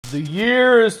The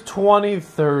year is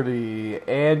 2030,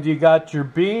 and you got your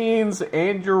beans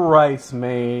and your rice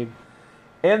made.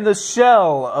 And the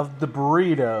shell of the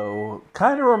burrito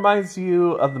kind of reminds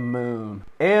you of the moon.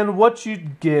 And what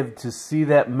you'd give to see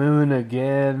that moon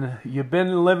again. You've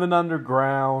been living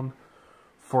underground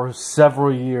for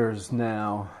several years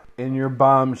now in your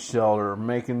bomb shelter,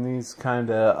 making these kind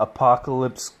of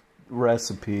apocalypse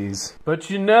recipes. But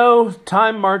you know,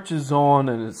 time marches on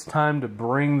and it's time to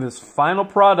bring this final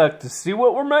product to see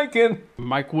what we're making.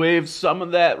 Microwave some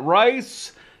of that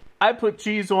rice. I put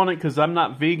cheese on it because I'm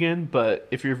not vegan, but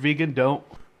if you're vegan, don't.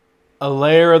 A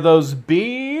layer of those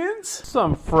beans,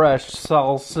 some fresh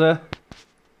salsa,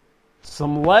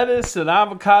 some lettuce and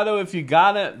avocado if you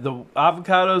got it. The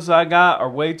avocados I got are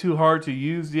way too hard to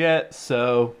use yet,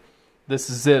 so this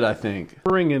is it, I think.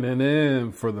 Bringing it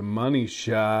in for the money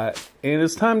shot. And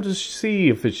it's time to see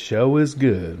if its show is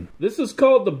good. This is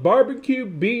called the barbecue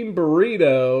bean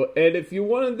burrito. And if you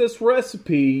wanted this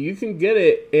recipe, you can get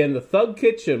it in the Thug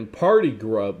Kitchen Party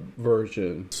Grub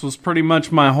version. This was pretty much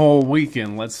my whole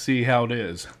weekend. Let's see how it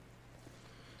is.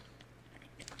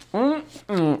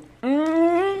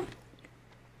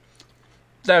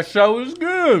 That show is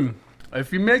good.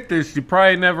 If you make this, you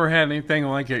probably never had anything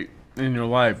like it in your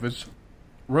life. It's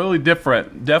really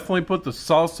different. Definitely put the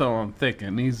salsa on thick.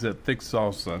 It needs a thick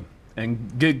salsa.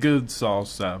 And get good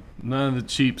salsa. None of the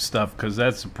cheap stuff, because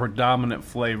that's the predominant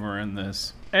flavor in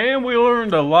this. And we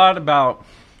learned a lot about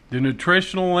the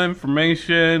nutritional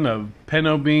information of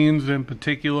pinto beans in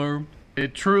particular.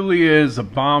 It truly is a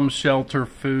bomb shelter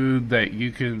food that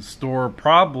you can store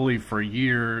probably for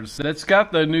years. It's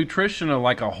got the nutrition of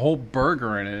like a whole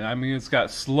burger in it. I mean, it's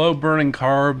got slow burning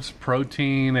carbs,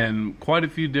 protein, and quite a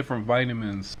few different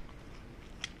vitamins.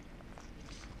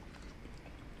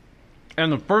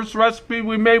 And the first recipe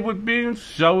we made with beans,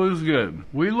 so is good.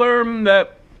 We learned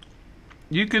that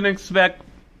you can expect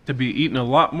to be eating a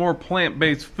lot more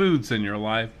plant-based foods in your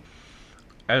life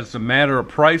as a matter of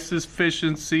price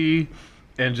efficiency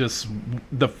and just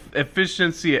the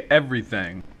efficiency of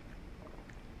everything.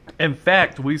 In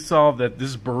fact, we saw that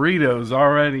this burrito is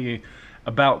already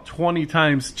about 20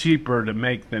 times cheaper to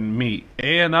make than meat.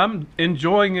 And I'm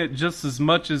enjoying it just as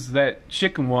much as that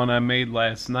chicken one I made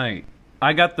last night.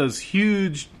 I got those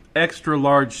huge extra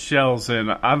large shells and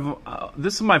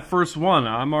this is my first one.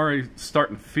 I'm already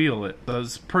starting to feel it. So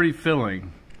it's pretty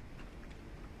filling.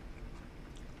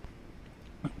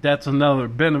 That's another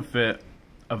benefit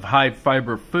of high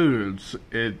fiber foods.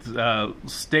 It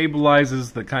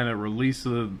stabilizes the kind of release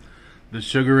of the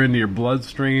sugar into your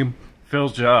bloodstream,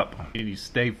 fills you up, and you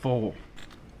stay full.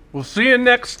 We'll see you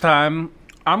next time.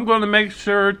 I'm going to make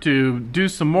sure to do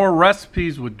some more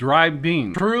recipes with dried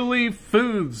beans. Truly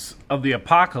foods of the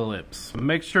apocalypse.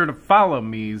 Make sure to follow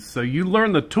me so you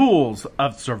learn the tools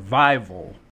of survival.